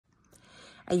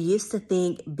I used to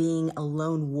think being a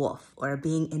lone wolf or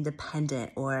being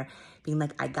independent or being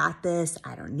like, I got this,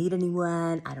 I don't need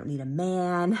anyone, I don't need a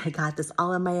man, I got this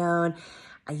all on my own.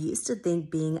 I used to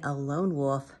think being a lone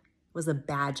wolf was a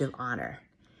badge of honor,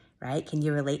 right? Can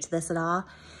you relate to this at all?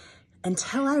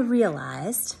 Until I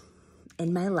realized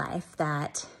in my life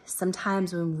that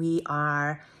sometimes when we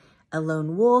are a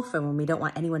lone wolf or when we don't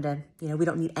want anyone to, we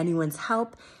don't need anyone's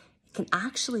help, it can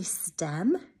actually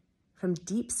stem from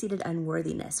deep-seated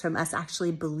unworthiness, from us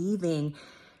actually believing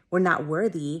we're not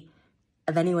worthy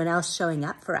of anyone else showing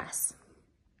up for us.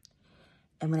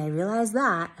 And when I realized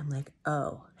that, I'm like,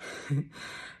 oh.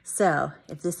 So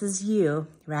if this is you,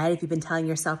 right? If you've been telling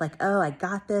yourself like, oh, I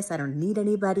got this, I don't need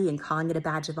anybody, and calling it a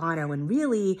badge of honor, when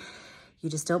really you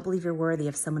just don't believe you're worthy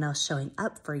of someone else showing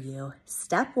up for you.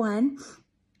 Step 1,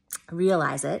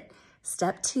 realize it.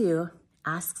 Step 2,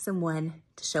 ask someone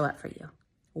to show up for you.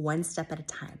 One step at a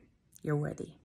time. You're worthy.